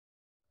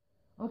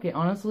Okay,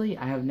 honestly,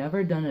 I have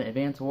never done an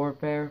Advanced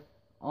Warfare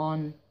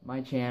on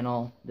my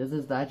channel. This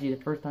is actually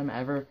the first time I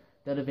ever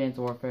did Advanced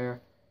Warfare,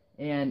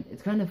 and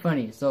it's kind of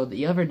funny. So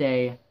the other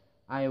day,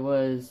 I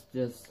was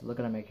just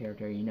looking at my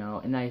character, you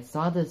know, and I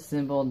saw this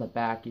symbol in the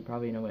back. You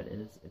probably know what it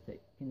is. If you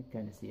can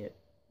kind of see it,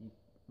 you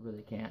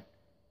really can't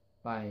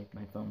by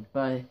my phone,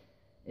 but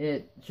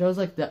it shows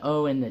like the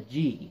O and the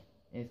G.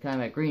 It's kind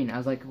of like green. I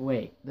was like,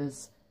 wait,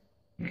 this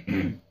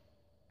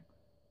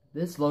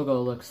this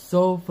logo looks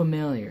so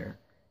familiar.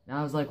 And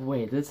I was like,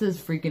 wait, this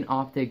is freaking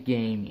Optic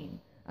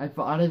Gaming. I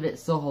thought of it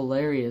so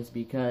hilarious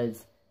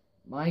because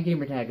my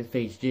gamertag is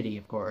FazeJitty,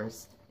 of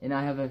course, and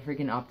I have a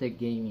freaking Optic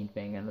Gaming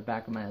thing on the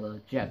back of my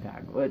little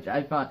jetpack, which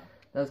I thought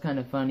that was kind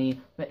of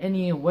funny. But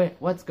anyway,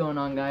 what's going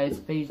on, guys?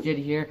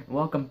 FazeJitty here, and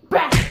welcome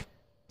back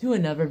to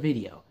another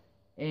video.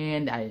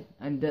 And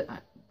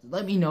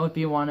let me know if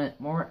you want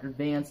more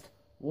Advanced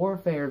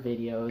Warfare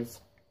videos.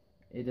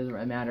 It doesn't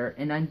really matter.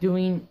 And I'm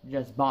doing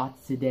just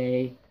bots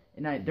today.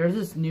 And there's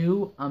this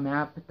new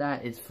map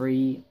that is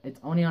free. It's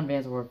only on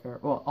Advanced Warfare.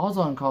 Well,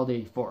 also on Call of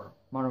Duty 4,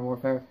 Modern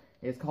Warfare.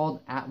 It's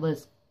called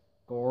Atlas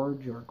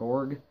Gorge or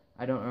Gorg.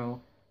 I don't know.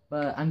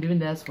 But I'm doing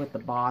this with the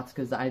bots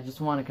because I just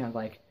want to kind of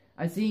like...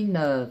 I've seen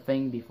the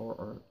thing before,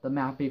 or the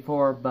map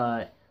before,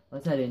 but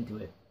let's head into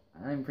it.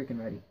 I'm freaking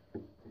ready.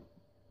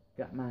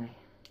 Got my...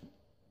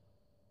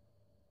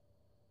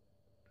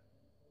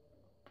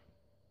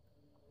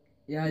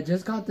 Yeah, I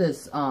just got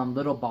this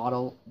little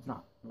bottle. It's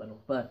not little,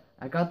 but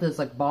I got this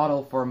like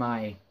bottle for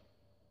my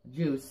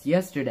juice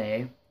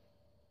yesterday,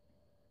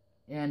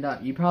 and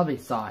you probably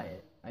saw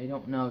it. I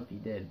don't know if you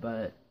did,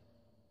 but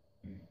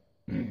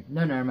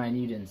no, never mind,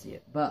 you didn't see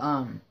it. But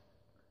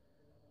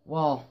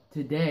well,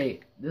 today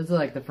this is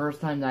like the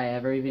first time that I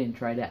ever even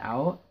tried it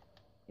out,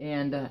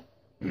 and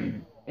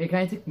it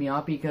kind of took me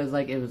off because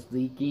like it was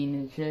leaking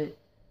and shit.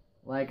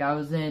 Like I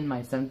was in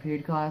my 7th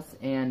period class,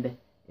 and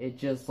it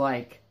just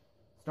like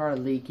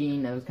started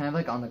leaking. It was kind of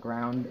like on the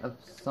ground of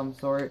some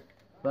sort,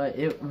 but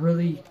it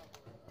really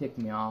ticked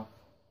me off.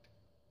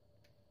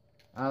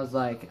 I was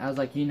like,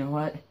 you know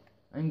what?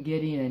 I'm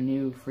getting a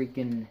new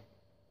freaking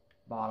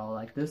bottle.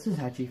 Like, this is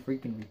actually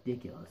freaking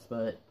ridiculous,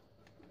 but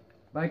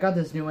I got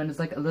this new one. It's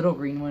like a little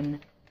green one.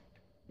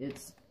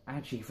 It's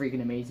actually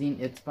freaking amazing.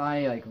 It's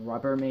by like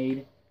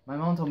Rubbermaid. My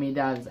mom told me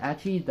that it's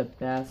actually the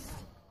best,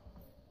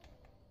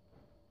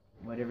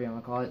 whatever you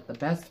want to call it, the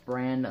best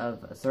brand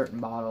of a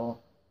certain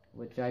bottle,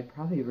 which I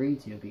probably agree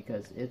to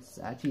because it's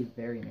actually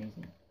very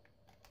amazing.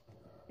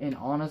 And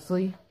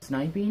honestly,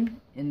 sniping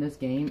in this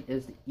game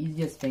is the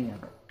easiest thing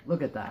ever.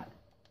 Look at that.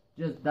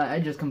 I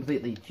just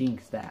completely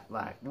jinxed that.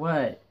 Like,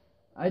 what?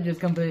 I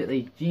just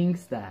completely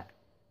jinxed that.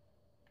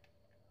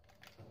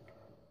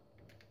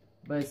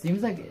 But it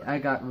seems like I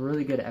got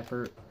really good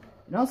effort.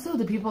 And also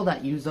the people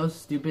that use those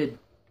stupid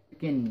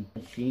freaking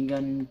machine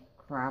gun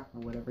crap,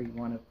 or whatever you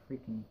want to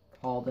freaking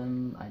call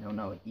them. I don't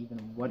know even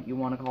what you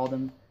want to call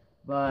them.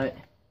 But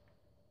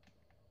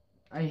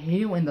I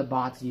hate it when the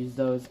bots use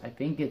those. I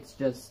think it's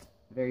just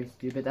very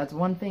stupid. That's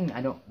one thing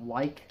I don't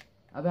like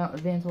about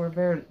Advanced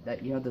Warfare,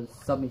 that you have the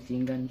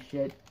submachine gun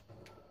shit.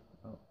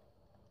 Oh.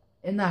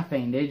 In that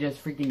thing, they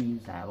just freaking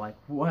use that. Like,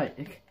 what?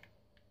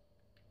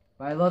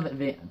 But I love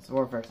Advanced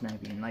Warfare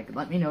sniping. Like,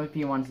 let me know if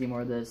you want to see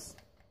more of this.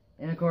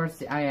 And of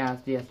course, I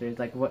asked yesterday, it's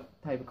like, what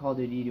type of Call of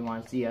Duty do you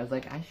want to see? I was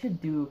like, I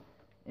should do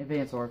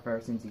Advanced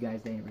Warfare since you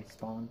guys didn't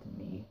respond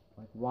to me.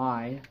 Like,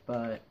 why?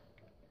 But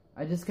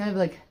I just kind of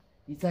like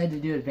decided to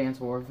do Advanced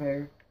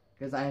Warfare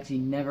because I actually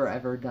never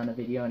ever done a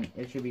video, and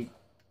it should be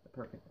the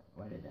perfect.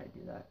 Why did I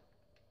do that?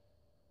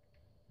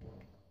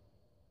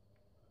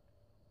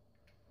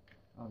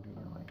 Oh,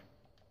 no.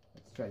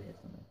 Let's try to hit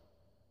something.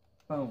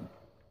 Boom.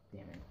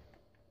 Damn it.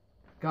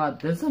 God,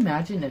 just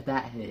imagine if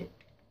that hit.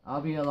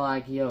 I'll be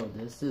like, yo,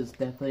 this is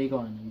definitely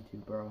going on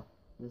YouTube, bro.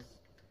 This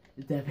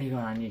is definitely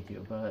going on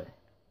YouTube, but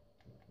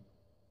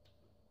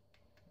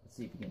let's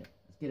see if we get it.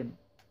 Let's get him.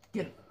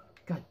 Get him.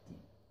 God damn.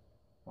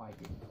 Why,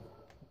 dude?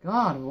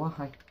 God,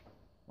 why?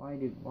 Why,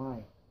 dude? Why?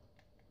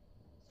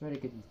 Let's try to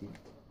get these dudes.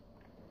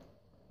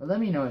 But let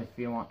me know if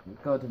you want to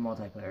go to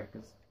multiplayer,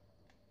 because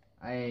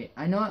I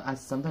know I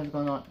sometimes go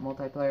on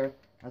multiplayer.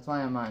 That's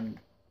why I'm on,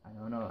 I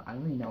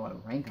don't even know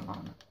what rank I'm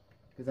on,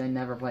 because I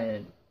never played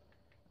it.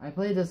 I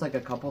played this like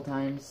a couple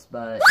times,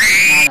 but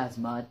not as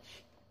much.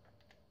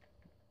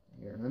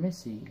 Here, let me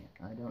see.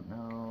 I don't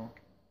know.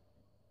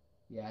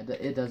 Yeah,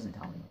 it doesn't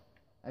tell me.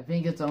 I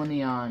think it's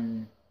only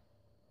on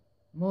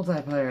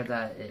multiplayer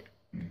that it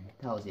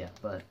tells you,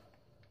 but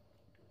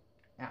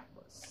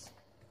Atlas.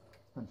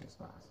 Hunter's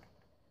Class.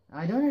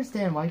 I don't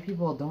understand why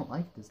people don't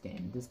like this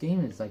game. This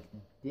game is like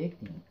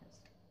addicting.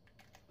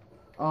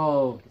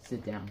 Oh,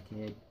 sit down,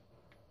 kid.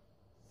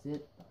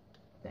 Sit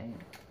down.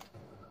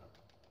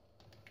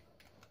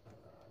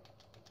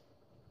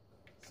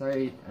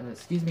 Sorry,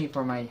 excuse me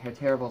for my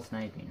terrible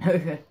sniping.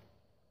 Look at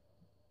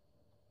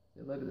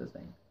this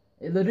thing.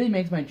 It literally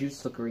makes my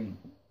juice look green.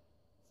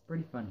 It's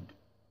pretty funny.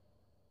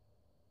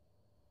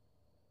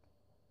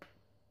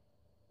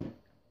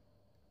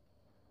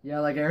 Yeah,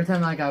 like every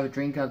time like I would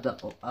drink of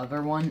the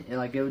other one, it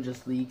would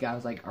just leak. I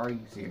was like, "Are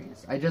you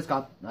serious?" I just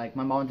got like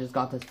my mom just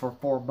got this for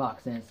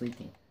 $4 and it's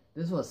leaking.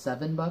 This was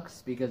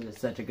 $7 because it's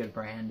such a good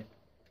brand,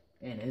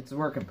 and it's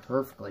working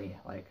perfectly.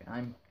 Like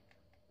I'm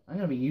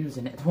gonna be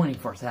using it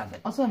 24/7.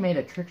 Also, I made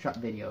a trick shot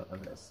video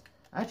of this.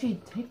 Actually,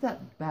 take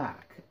that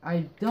back.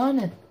 I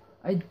done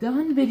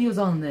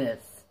videos on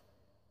this.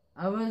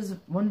 I was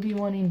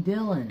 1v1ing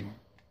Dylan.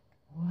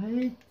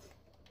 What?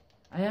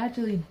 I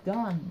actually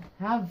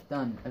have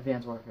done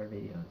Advanced Warfare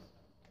videos.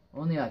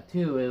 Only like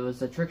 2. It was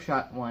the trick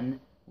shot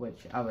one,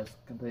 which I was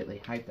completely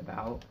hyped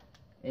about.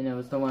 And it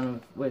was the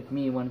one with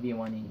me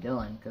 1v1ing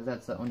Dylan, because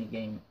that's the only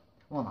game,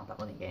 well, not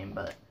the only game,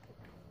 but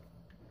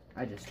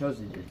I just chose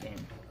to do this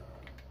game.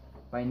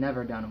 But I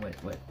never done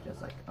it with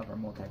just like other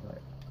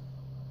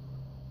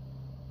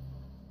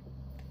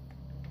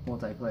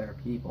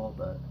multiplayer people,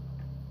 but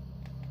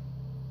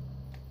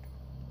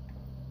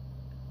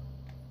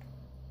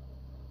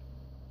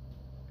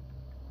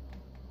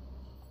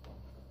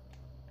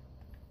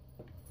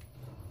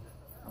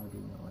I'll do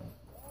no way.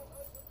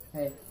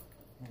 Hey.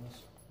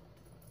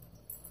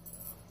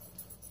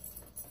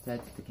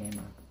 That's the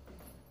camera.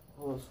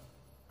 Close.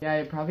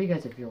 Yeah, probably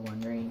guys, if you're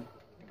wondering.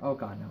 Oh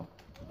god, no.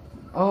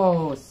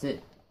 Oh,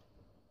 sit.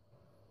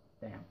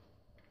 Damn.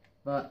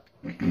 But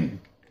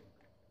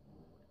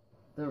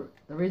the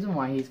reason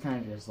why he's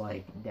kind of just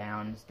like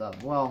down and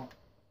stuff. Well,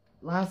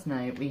 last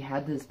night we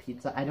had this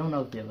pizza. I don't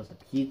know if it was a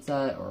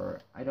pizza or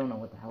I don't know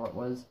what the hell it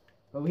was,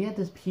 but we had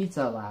this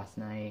pizza last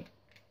night.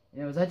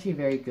 And it was actually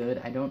very good.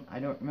 I don't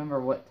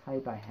remember what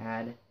type I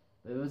had,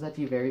 but it was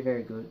actually very,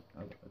 very good.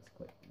 Okay, let's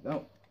quit.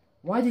 No.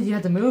 Why did you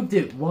have to move,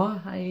 dude?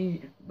 Why?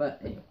 But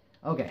anyway,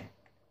 okay.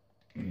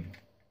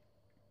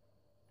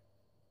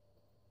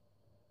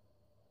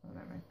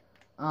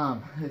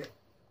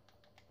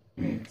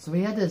 So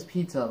we had this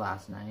pizza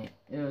last night.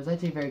 It was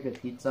actually a very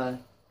good pizza,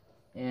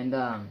 and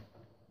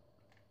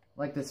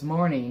like this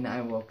morning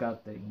I woke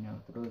up to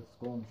to go to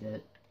school and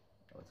shit.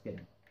 Oh, it's good.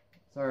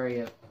 Sorry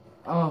if.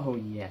 Oh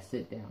yeah,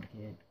 sit down,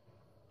 kid.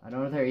 I don't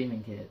know if they're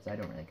even kids. I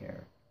don't really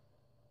care.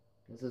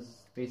 This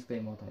is basically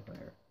a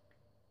multiplayer.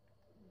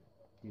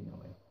 Do no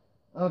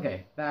way.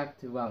 Okay, back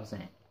to what I was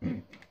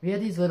saying. We had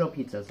these little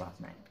pizzas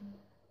last night,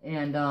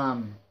 and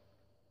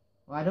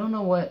well, I don't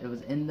know what it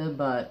was in them,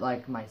 but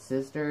like my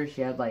sister,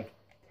 she had like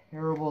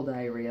terrible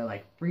diarrhea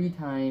like 3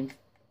 times,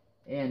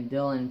 and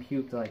Dylan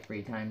puked like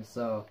 3 times.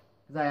 So,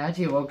 because I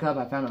actually woke up,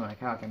 I found him on the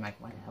couch. I'm like,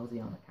 why the hell is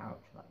he on the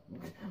couch? Like,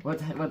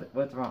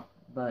 what's wrong?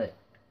 But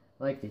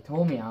like they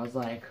told me, I was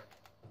like,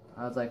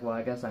 well,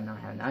 I guess I'm not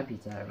having that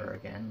pizza ever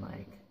again.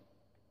 Like,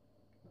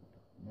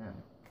 no.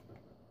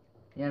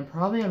 Yeah, and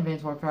probably on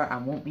Advanced Warfare, I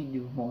won't be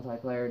doing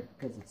multiplayer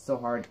because it's so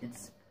hard.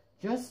 It's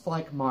just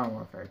like Modern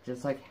Warfare,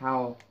 just like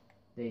how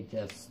they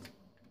just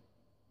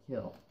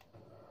kill.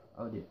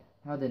 Oh, dude,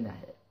 how did that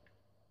hit?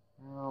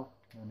 How?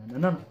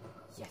 No.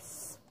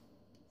 Yes.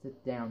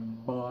 Sit down,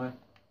 boy.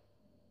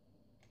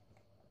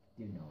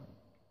 Dude, no way.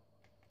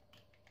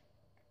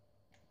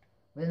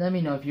 But let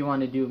me know if you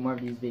want to do more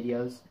of these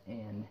videos,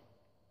 and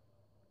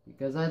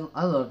because I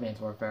love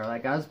Advanced Warfare.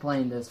 Like, I was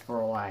playing this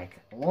for like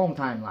a long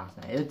time last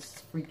night.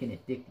 It's freaking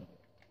addicting.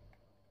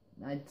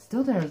 I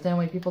still don't understand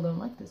why people don't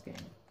like this game.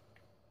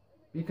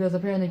 Because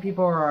apparently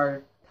people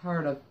are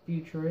tired of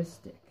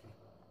futuristic.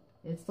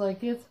 It's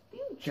like, it's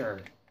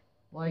future.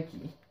 Like,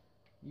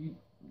 you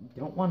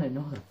don't want to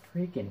know the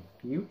freaking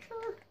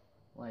future?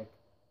 Like,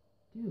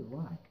 dude,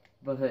 why?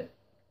 But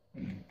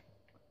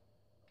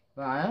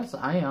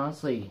I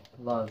honestly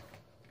love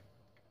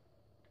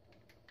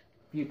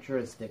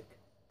futuristic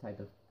type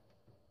of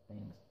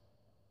things.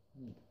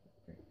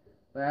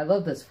 But I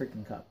love this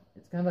freaking cup.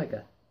 It's kind of like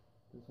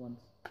this one's.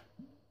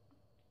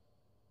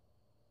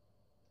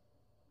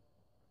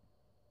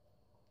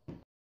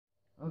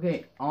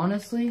 Okay,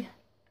 honestly,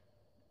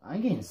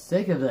 I'm getting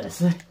sick of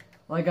this.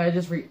 Like,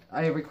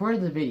 I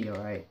recorded the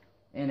video, right?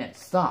 And it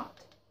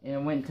stopped. And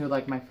it went to,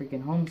 like, my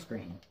freaking home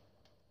screen.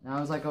 And I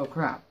was like, oh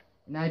crap.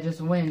 And I just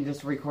went and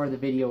just recorded the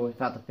video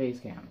without the face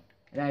cam.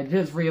 And I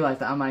just realized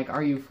that I'm like,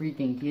 are you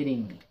freaking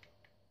kidding me?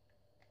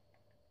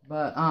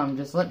 But,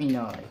 just let me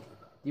know, like,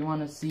 do you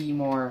want to see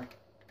more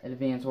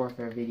Advanced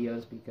Warfare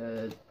videos?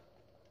 Because,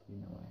 no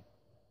way.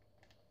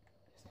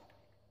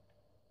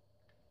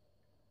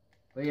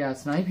 But yeah,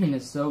 sniping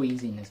is so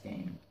easy in this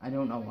game. I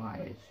don't know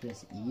why, it's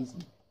just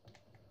easy.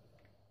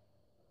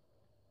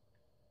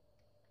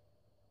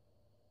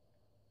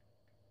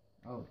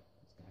 Oh,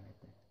 this guy right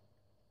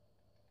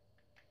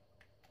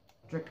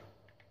there. Trick.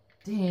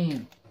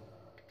 Dang.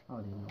 Oh,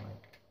 dude, no way.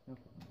 No.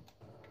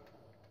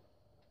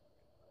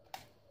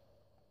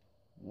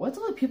 What's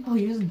all the people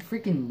using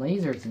freaking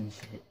lasers and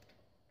shit?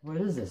 What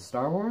is this,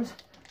 Star Wars?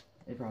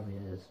 It probably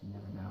is, you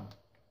never know.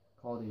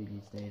 Call of Duty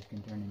these days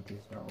can turn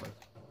into Star Wars.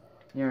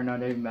 You never know,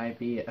 there might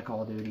be a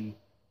Call of Duty,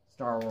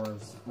 Star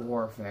Wars,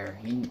 Warfare.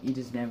 You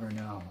just never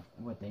know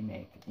what they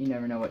make. You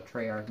never know what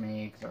Treyarch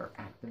makes, or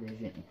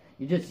Activision.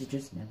 You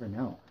just never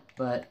know.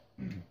 But,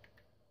 get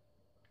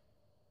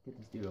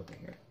this dude over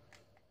here.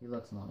 He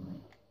looks lonely.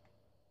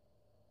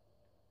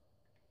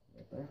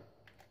 Right there.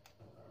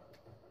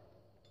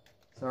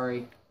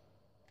 Sorry.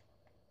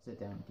 Sit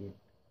down, kid.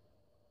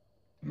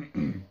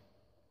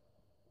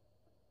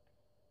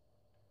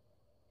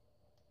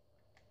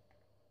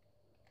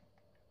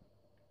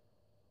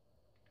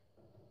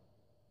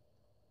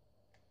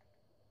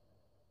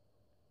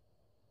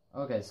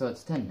 Okay, so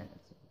it's 10 minutes.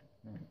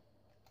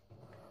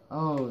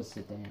 Oh,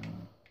 sit down.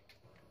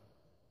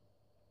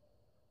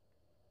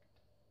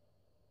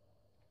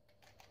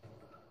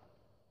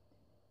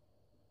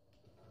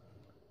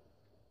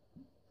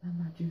 Is that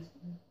my juice?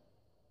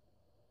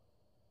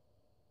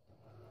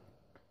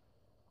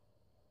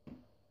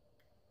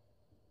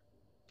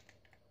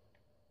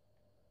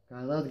 God,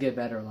 I'd love to get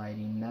better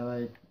lighting. That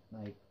would,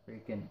 like,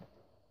 freaking...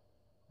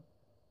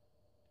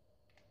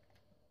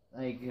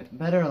 Like,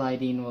 better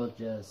lighting will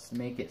just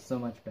make it so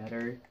much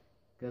better.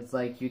 Because,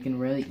 like, you can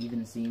really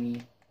even see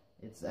me.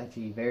 It's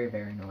actually very,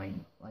 very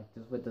annoying. Like,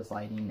 just with this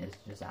lighting, it's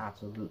just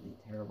absolutely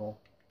terrible.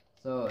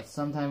 So,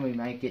 sometime we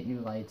might get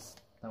new lights.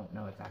 Don't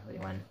know exactly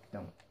when.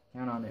 Don't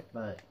count on it,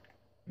 but...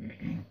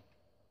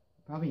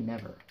 probably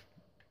never.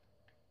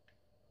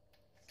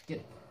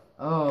 Get...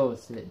 Oh,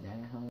 sit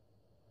down.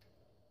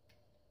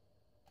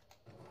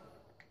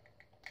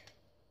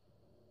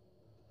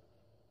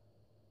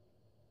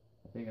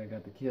 I think I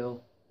got the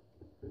kill.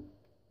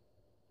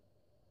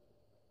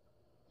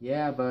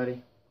 Yeah,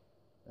 buddy.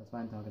 That's what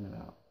I'm talking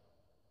about.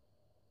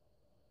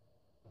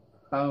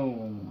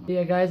 Boom.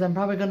 Yeah, guys, I'm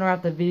probably gonna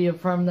wrap the video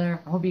from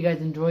there. I hope you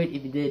guys enjoyed.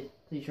 If you did,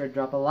 please sure to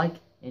drop a like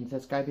and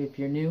subscribe if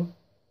you're new.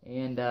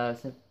 And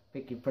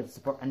thank you for the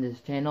support on this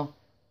channel.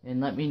 And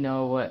let me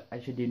know what I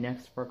should do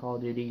next for Call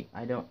of Duty.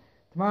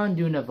 Tomorrow I'm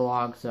doing a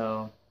vlog,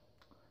 so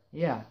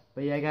yeah.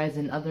 But yeah, guys,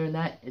 and other than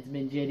that, it's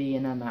been JD,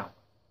 and I'm out.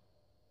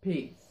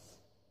 Peace.